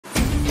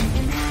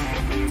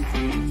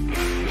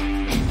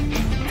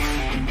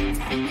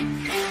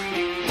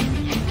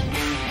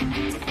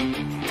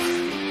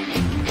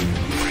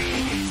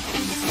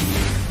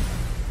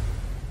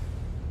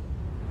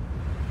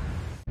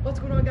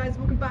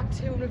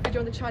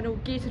video on the channel.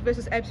 Gated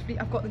versus Ebbsfleet.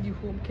 I've got the new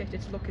home kit,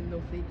 it's looking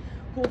lovely.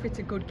 Hope it's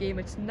a good game,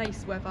 it's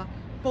nice weather.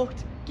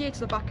 But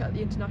Gators are back at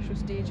the International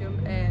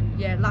Stadium.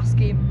 Yeah, last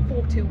game,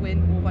 4-2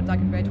 win over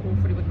Dagenham Red.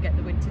 Hopefully we can get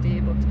the win today.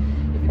 But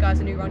if you guys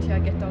are new around here,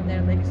 get down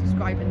there, like and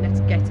subscribe, and let's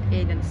get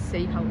in and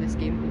see how this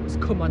game goes.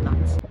 Come on,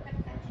 lads.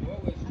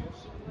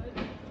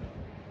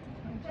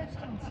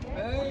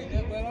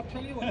 Well, I'll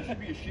tell you what, you should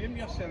be ashamed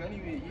of yourself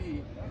anyway.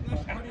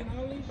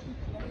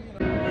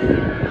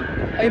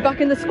 Are you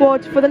back in the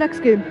squad for the next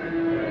game?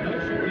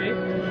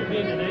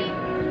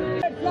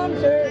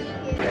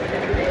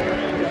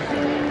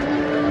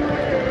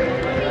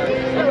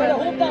 I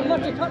hope that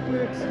magic hat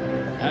works.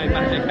 Hey,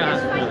 magic hat.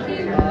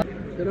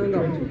 Tell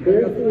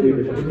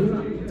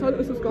them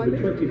to subscribe.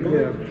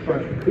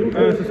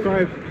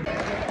 Subscribe.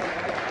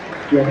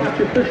 Your match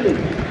officials,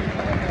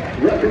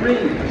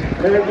 referees,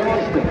 Paul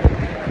Marston,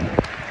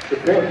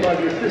 supported by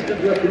the assistant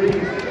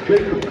referees,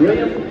 Jacob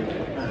Graham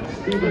and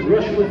Stephen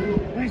Rushwood,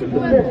 with the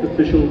fourth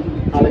official,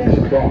 Alex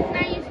Clark.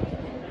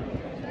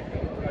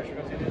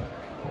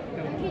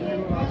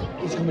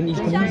 He's coming.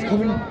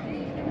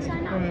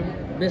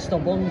 Mr.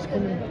 Bond's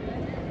coming.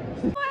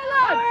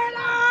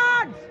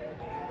 Lads!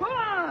 Come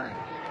on!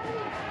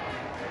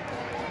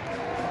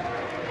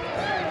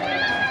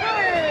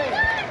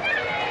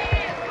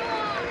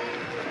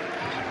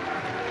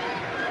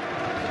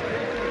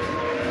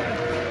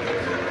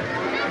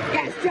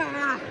 Yes,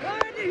 John!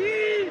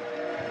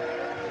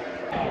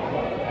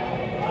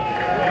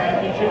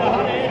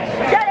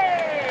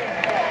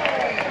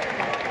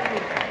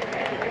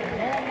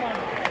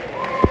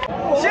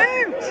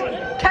 Shoot!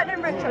 Kenton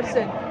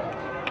Richardson.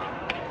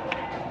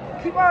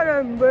 Keep on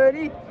him,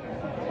 buddy.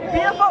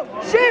 Beautiful.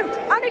 Shoot!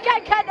 And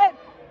again, Kenton.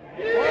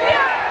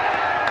 Yeah!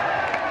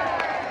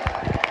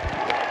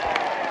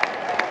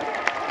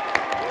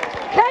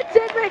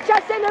 Kenton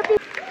Richardson.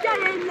 Get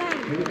in there.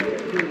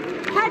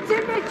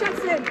 Kenton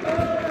Richardson.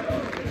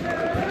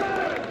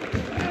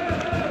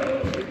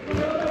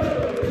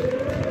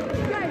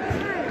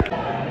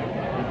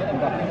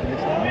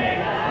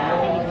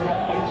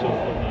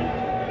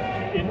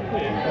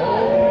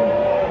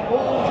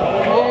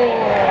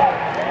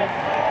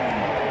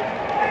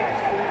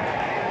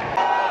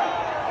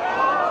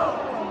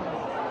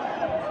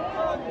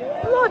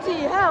 Bloody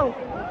hell!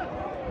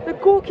 The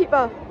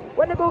goalkeeper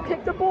went to go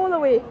kick the ball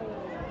away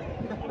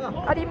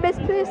and he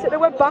misplaced it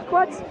and went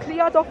backwards,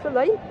 cleared off the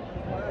line.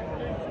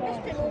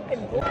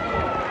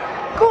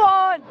 Go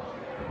on!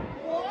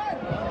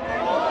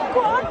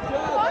 Go on!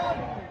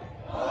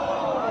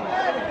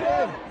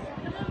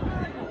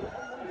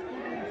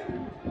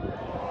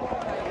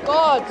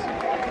 God!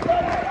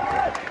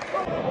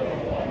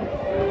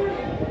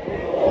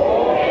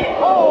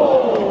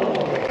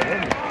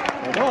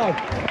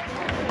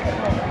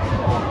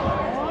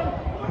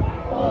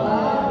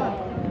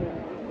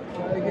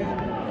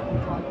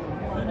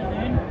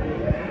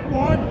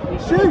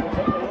 Shoot!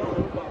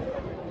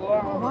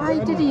 Why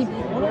did he?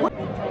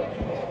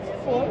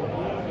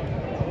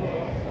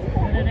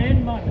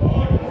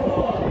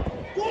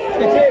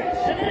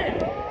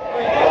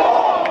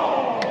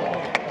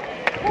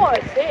 What a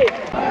save!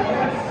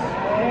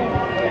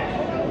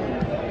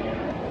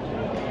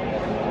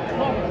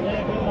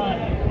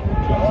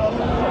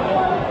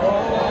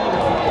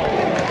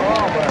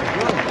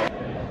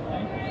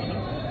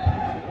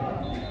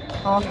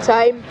 Half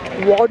time,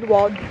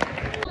 1-1.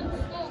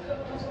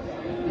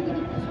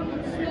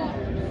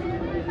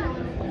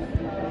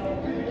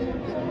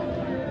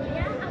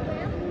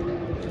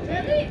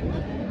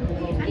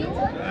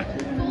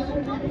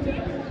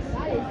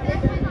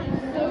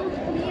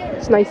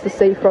 It's nice to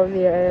see from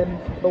the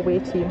away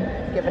team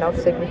giving out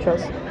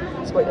signatures.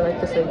 That's what you like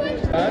to see.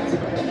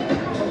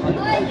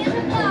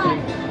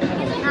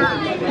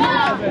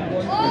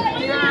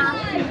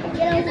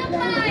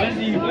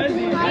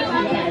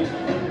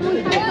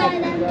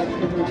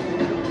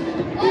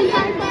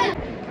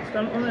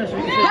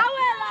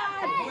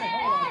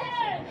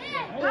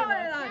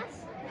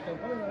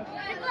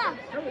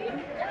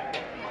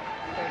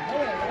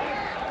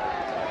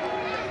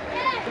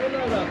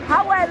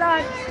 How well,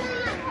 lads?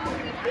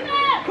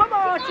 Come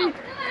on, Archie.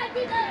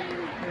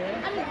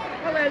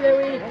 How well,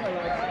 Louis?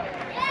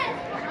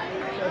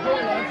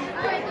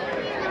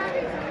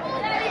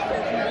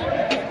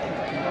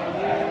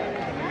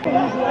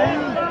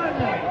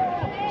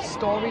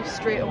 Story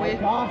straight away.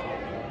 Come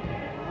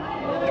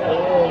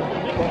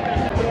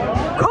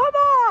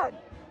on!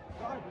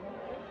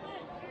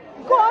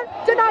 Go on,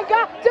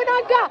 Denanga!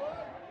 Denanga!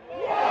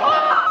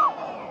 Oh!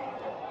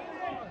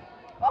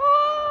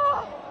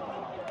 Oh!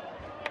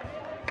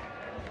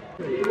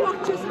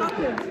 What just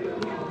happened?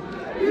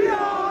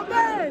 Yeah,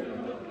 man!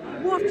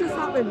 What just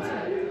happened?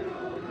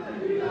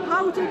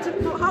 How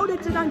did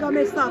Denanga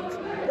miss that?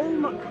 Oh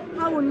my!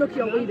 How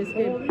unlucky are we this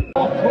game?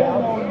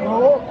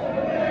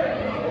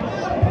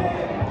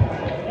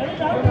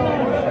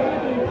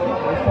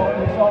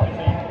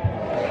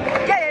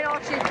 Get in,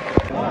 Archie!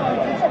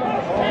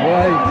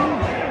 Right.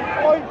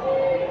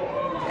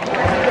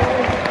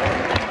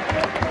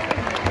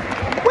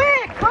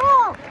 Wait, come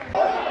on!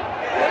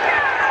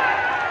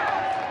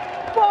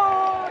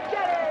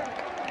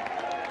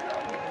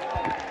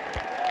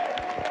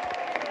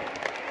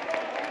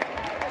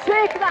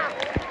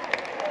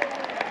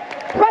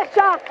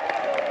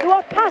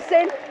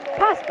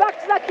 pass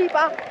back to the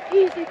keeper.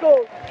 Easy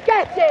goal.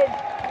 Get in.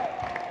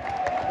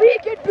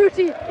 Regan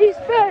Booty, his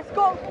first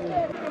goal.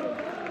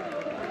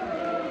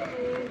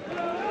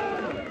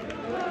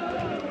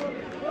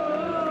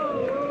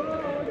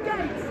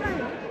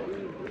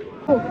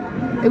 Oh,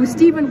 it was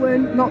Stephen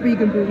Wearne, not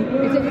Regan Booty.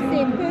 Is it the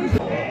same person?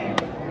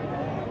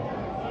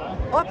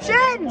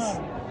 Options!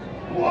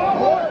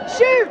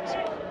 Shoot!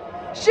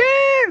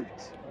 Shoot!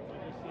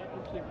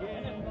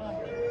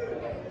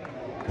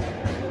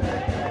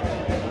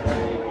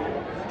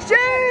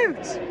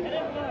 Shoot!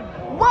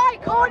 Why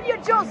can't you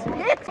just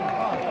hit? Go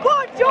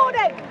on,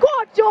 Jordan! Go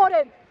on,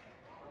 Jordan!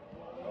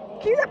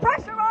 Keep the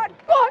pressure on!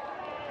 Go on!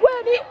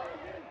 Wearne!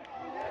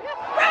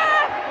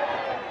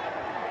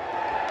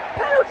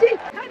 Penalty!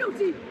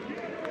 Penalty!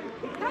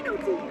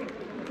 Penalty!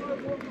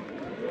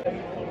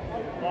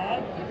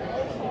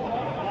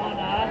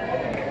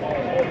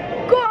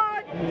 Go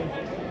on!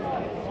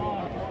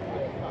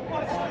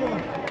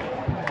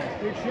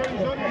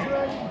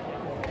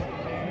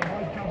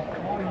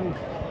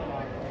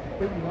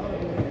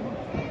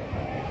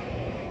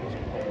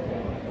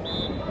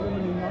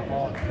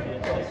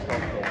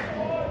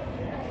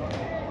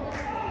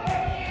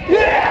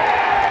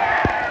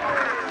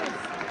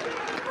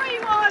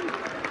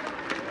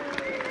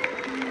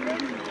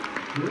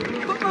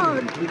 Come on!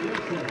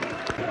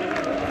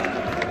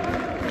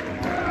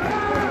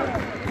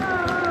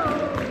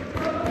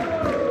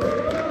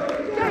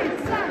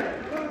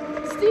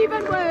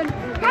 Stephen Wearne,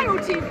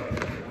 penalty,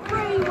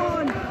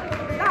 3-1.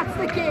 That's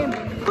the game.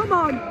 Come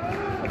on.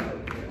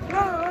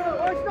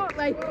 Oh, it's not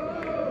late.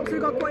 So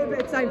we've got quite a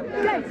bit of time.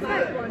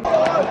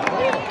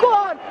 Go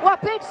on. We're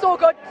playing so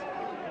good.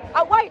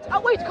 Wait.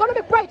 Conor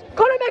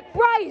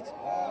McBride.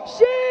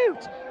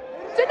 Shoot.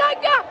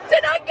 Tananga.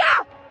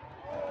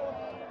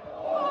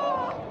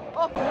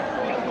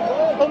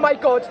 Oh my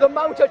God, the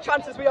amount of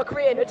chances we are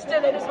creating. It's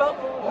still in as well.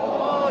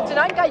 Oh,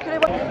 Tananga, you could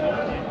have...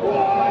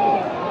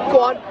 Go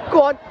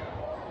on.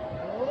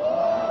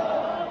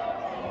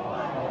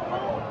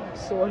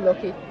 So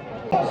unlucky.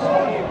 Go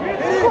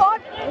on,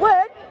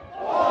 Wearne.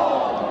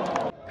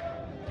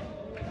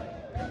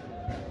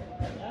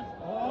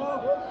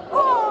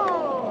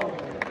 Oh.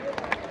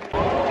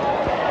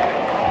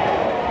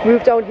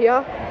 Move down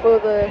here for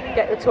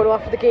get the total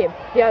after the game.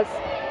 Yes.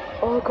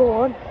 Oh, go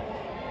on.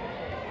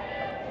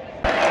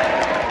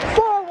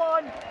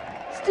 4-1.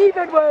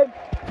 Stephen Wearne.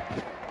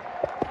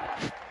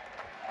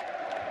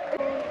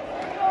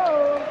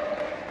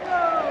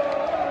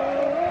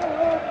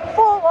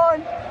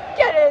 4-1.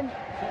 Get in.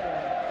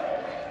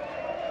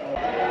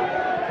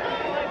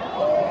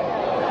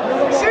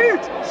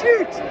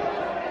 Shoot!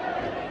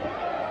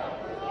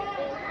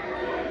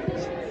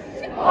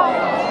 Oh.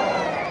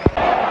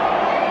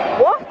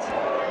 What?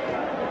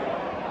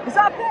 Is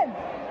that a pen?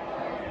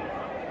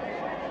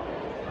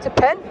 It's a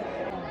pen?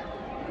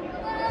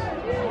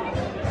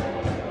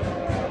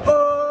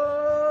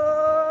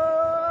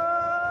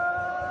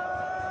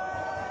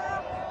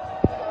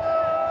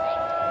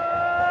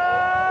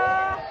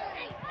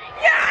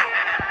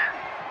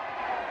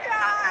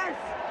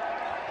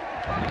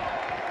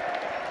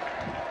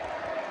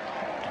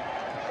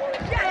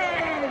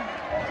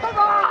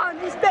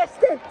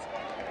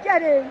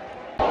 Get in!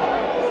 Go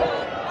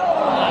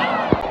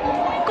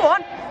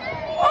on!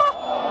 Oh!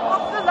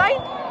 Off the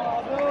line!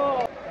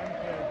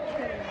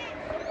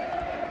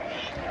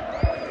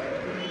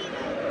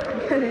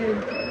 Get in!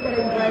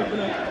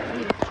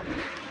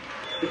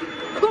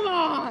 Come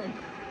on!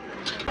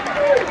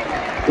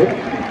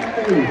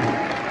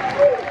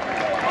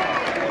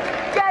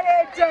 Get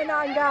in,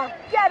 Tananga!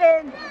 Get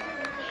in!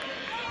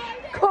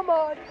 Come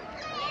on!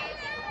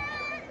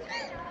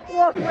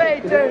 What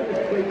great do?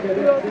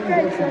 You're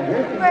great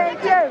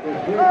do.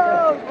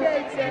 Oh,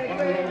 great do.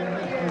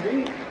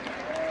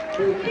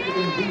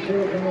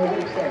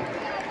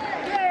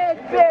 Good,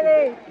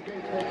 Billy.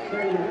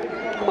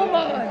 Come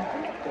on.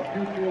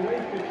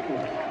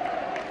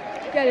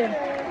 Get in.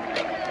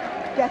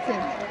 Get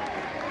in.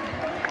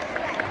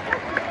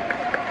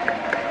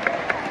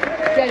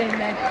 Get in,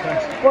 man.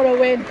 What a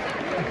win.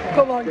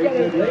 Come on, get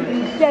in.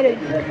 Get in.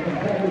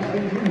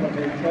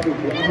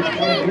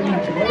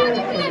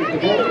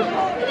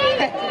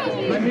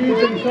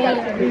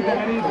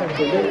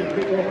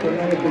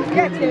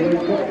 Get in.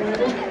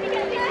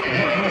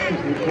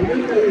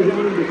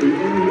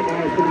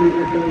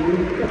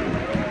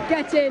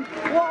 Get in.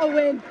 What a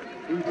win.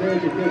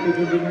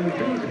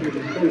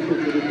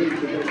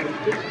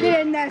 Get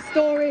in there,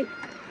 Story.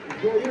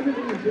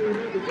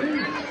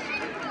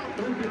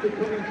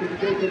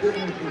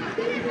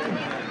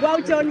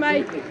 Well done,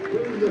 mate.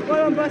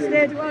 Well done,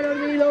 Busted. Well done,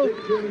 Relo.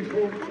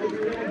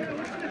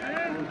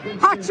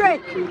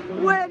 Hattrick!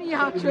 Wearne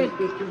Hattrick!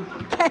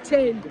 Get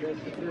in!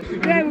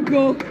 There we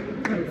go.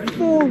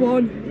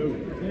 4-1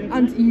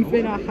 and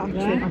even a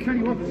Hattrick.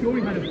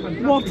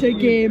 What a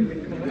game.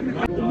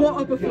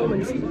 what a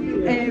performance.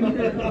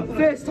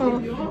 First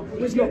half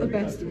was not the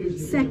best.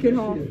 Second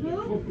half,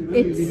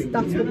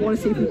 that's what we want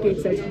to see from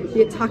Gateshead.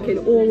 The attacking,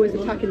 always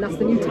attacking, that's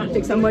the new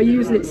tactics, and we're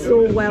using it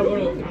so well.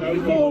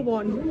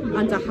 4-1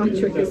 and a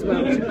hat-trick as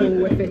well to go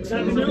with it.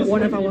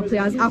 One of our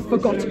players, I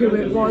forgot who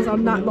it was,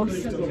 I'm that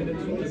lost.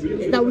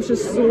 There was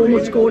just so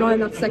much going on in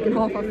that second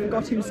half, I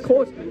forgot who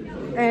scored.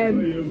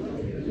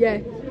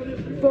 Yeah,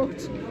 but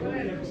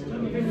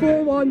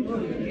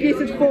 4-1,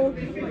 Gateshead 4,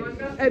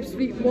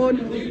 Ebbsfleet 1.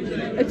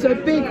 It's a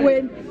big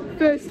win,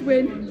 first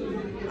win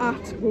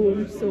at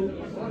home. So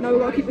now we've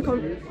got to keep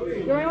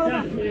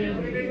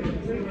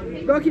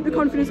the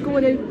confidence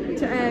going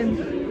into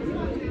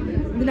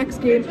the next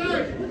game,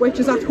 which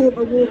is at home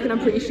at Wearne, I'm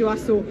pretty sure.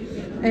 So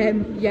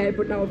yeah,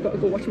 but now I've got to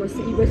go watch Man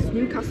City with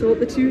Newcastle at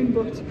the Tune.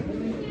 But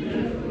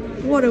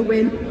what a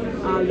win!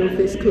 I love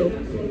this club.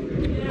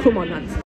 Come on, lads.